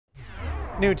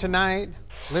New tonight,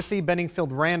 Lissy Benningfield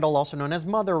Randall, also known as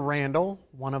Mother Randall,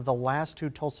 one of the last two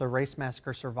Tulsa Race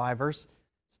Massacre survivors,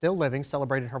 still living,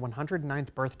 celebrated her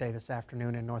 109th birthday this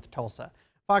afternoon in North Tulsa.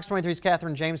 Fox 23's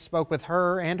Catherine James spoke with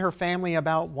her and her family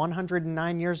about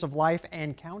 109 years of life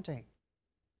and counting.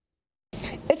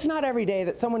 It's not every day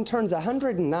that someone turns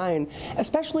 109,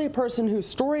 especially a person whose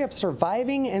story of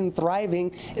surviving and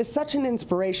thriving is such an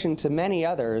inspiration to many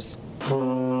others.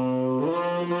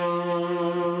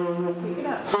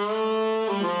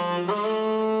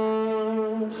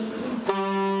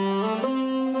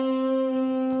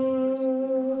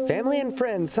 Family and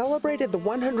friends celebrated the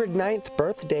 109th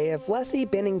birthday of Lissy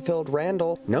Benningfield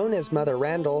Randall, known as Mother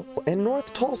Randall, in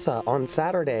North Tulsa on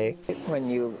Saturday. When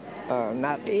you are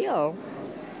not ill,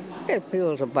 it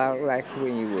feels about like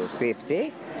when you were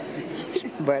 50.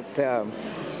 But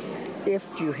if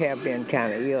you have been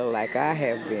kind of ill like I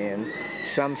have been,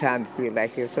 sometimes feel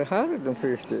like it's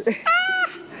 150.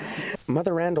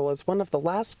 Mother Randall is one of the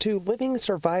last two living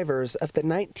survivors of the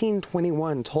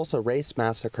 1921 Tulsa Race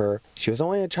Massacre. She was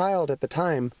only a child at the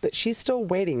time, but she's still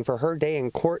waiting for her day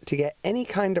in court to get any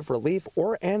kind of relief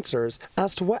or answers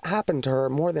as to what happened to her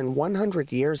more than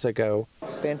 100 years ago.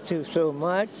 Been through so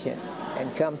much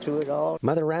and come through it all.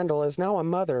 Mother Randall is now a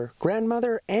mother,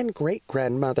 grandmother, and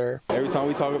great-grandmother. Every time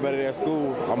we talk about it at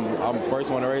school, I'm the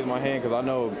first one to raise my hand because I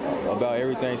know about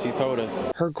everything she told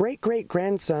us. Her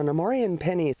great-great-grandson, Amarian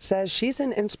Penny, says she's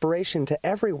an inspiration to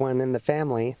everyone in the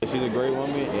family. She's a great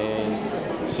woman,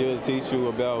 and she'll teach you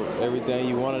about everything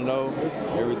you want to know,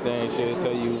 everything. She'll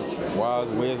tell you wise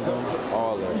wisdom,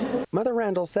 all that. Mother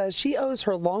Randall says she owes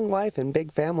her long life and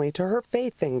big family to her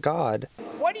faith in God.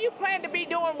 What do you plan to be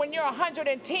doing when you're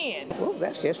 110? Well,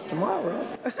 that's just tomorrow.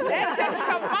 That's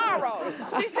just tomorrow.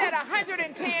 She said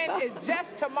 110 is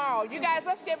just tomorrow. You guys,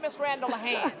 let's give Miss Randall a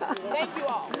hand. Thank you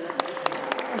all.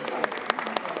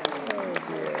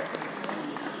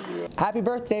 Happy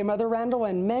birthday, Mother Randall,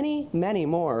 and many, many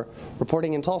more.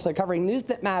 Reporting in Tulsa, covering news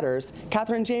that matters,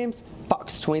 Catherine James,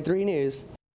 Fox 23 News.